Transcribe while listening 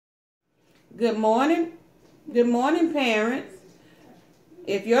Good morning. Good morning, parents.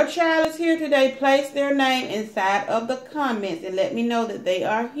 If your child is here today, place their name inside of the comments and let me know that they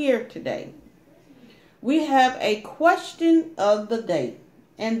are here today. We have a question of the day.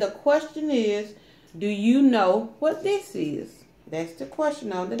 And the question is, do you know what this is? That's the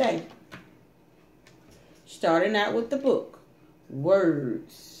question of the day. Starting out with the book.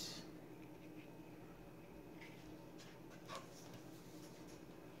 Words.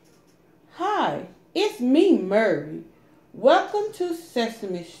 Hi, it's me, Murray. Welcome to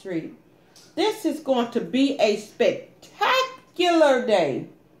Sesame Street. This is going to be a spectacular day.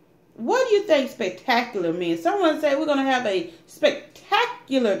 What do you think spectacular means? Someone said we're going to have a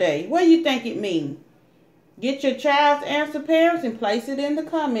spectacular day. What do you think it means? Get your child's answer, parents, and place it in the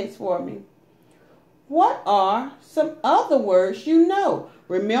comments for me. What are some other words you know?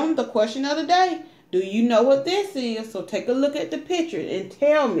 Remember the question of the day. Do you know what this is? So take a look at the picture and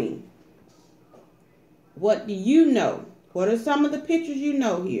tell me. What do you know? What are some of the pictures you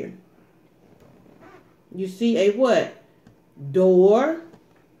know here? You see a what? Door.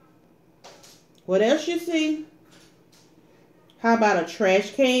 What else you see? How about a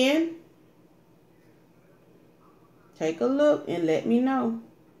trash can? Take a look and let me know.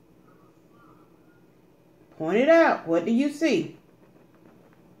 Point it out. What do you see?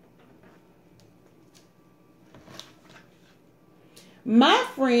 My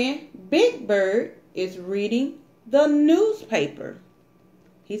friend Big Bird is reading the newspaper.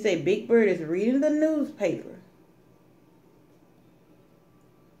 He said Big Bird is reading the newspaper.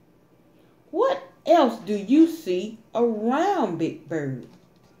 What else do you see around Big Bird?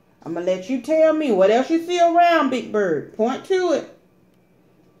 I'm going to let you tell me what else you see around Big Bird. Point to it.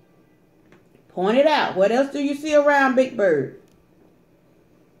 Point it out. What else do you see around Big Bird?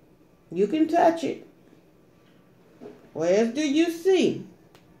 You can touch it. What else do you see?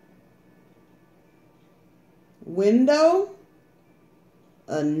 Window,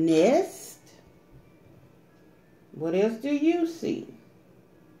 a nest. What else do you see?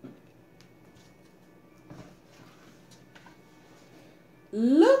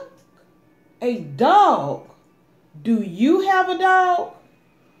 Look, a dog. Do you have a dog?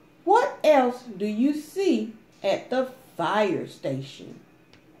 What else do you see at the fire station?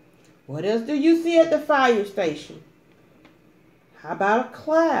 What else do you see at the fire station? How about a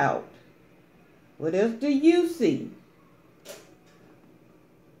cloud? What else do you see?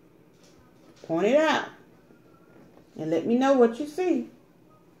 Point it out. And let me know what you see.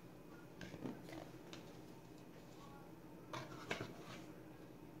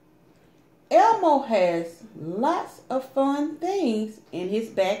 Elmo has lots of fun things in his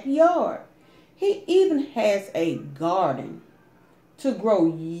backyard. He even has a garden to grow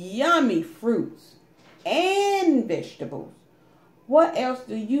yummy fruits and vegetables. What else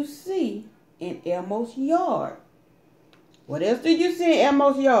do you see in Elmo's yard? What else do you see in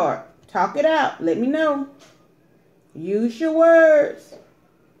Elmo's yard? Talk it out. Let me know. Use your words.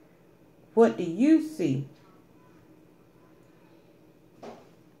 What do you see?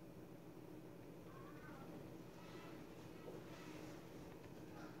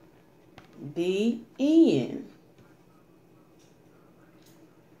 The end.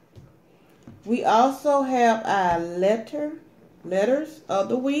 We also have our letters of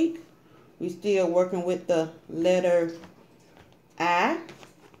the week. We're still working with the letter I.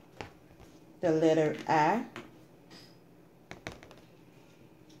 The letter I.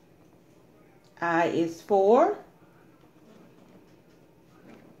 I is for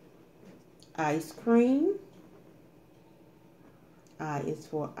ice cream. I is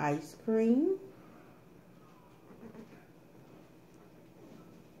for ice cream.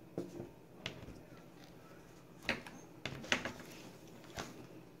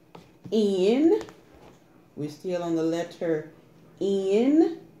 N. We're still on the letter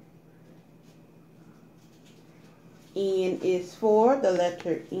N. N is for the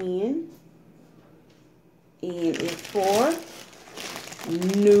letter N. N is for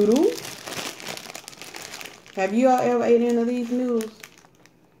noodles. Have you all ever ate any of these noodles?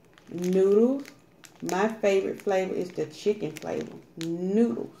 Noodles. My favorite flavor is the chicken flavor.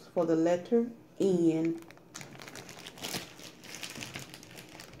 Noodles for the letter N.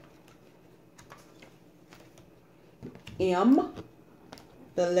 M.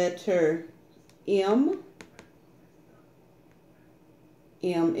 The letter M.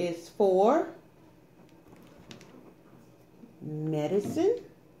 M is for medicine.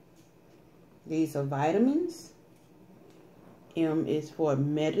 These are vitamins. M is for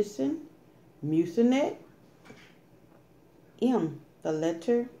medicine. Mucinex. M. The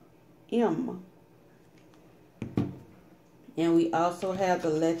letter M. And we also have the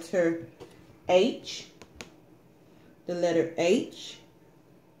letter H. The letter H.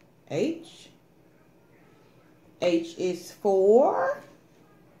 H. H is for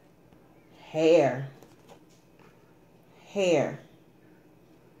hair. Hair.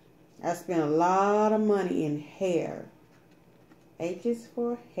 I spent a lot of money in hair. H is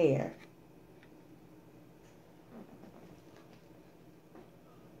for hair.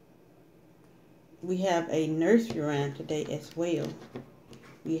 We have a nursery rhyme today as well.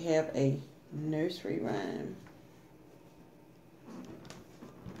 We have a nursery rhyme.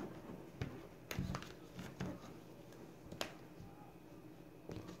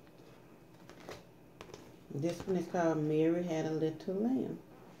 This one is called Mary Had a Little Lamb.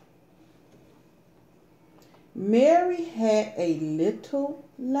 Mary had a little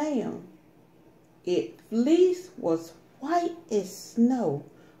lamb. Its fleece was white as snow.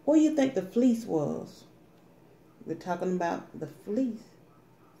 What do you think the fleece was? We're talking about the fleece.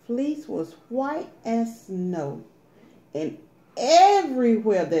 Fleece was white as snow. And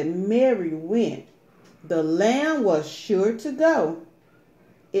everywhere that Mary went, the lamb was sure to go.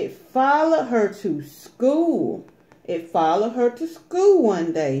 It followed her to school. It followed her to school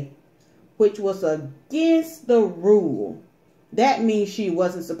one day, which was against the rule. That means she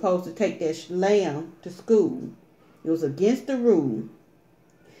wasn't supposed to take that lamb to school. It was against the rule.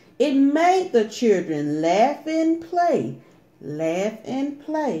 It made the children laugh and play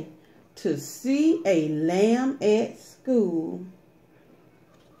to see a lamb at school.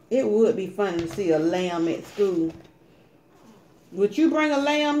 It would be funny to see a lamb at school. Would you bring a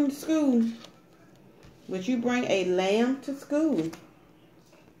lamb to school? Would you bring a lamb to school?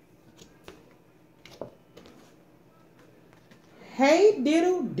 Hey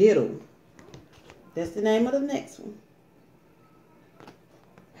diddle diddle. That's the name of the next one.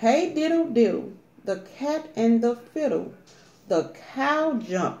 Hey diddle diddle, the cat and the fiddle. The cow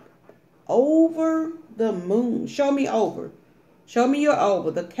jumped over the moon. Show me over. Show me your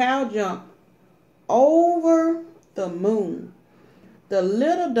over. The cow jumped over the moon. The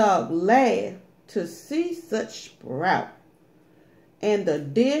little dog laughed to see such sprout. And the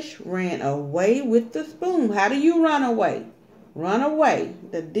dish ran away with the spoon. How do you run away? Run away.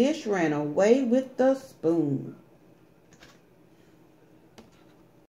 The dish ran away with the spoon.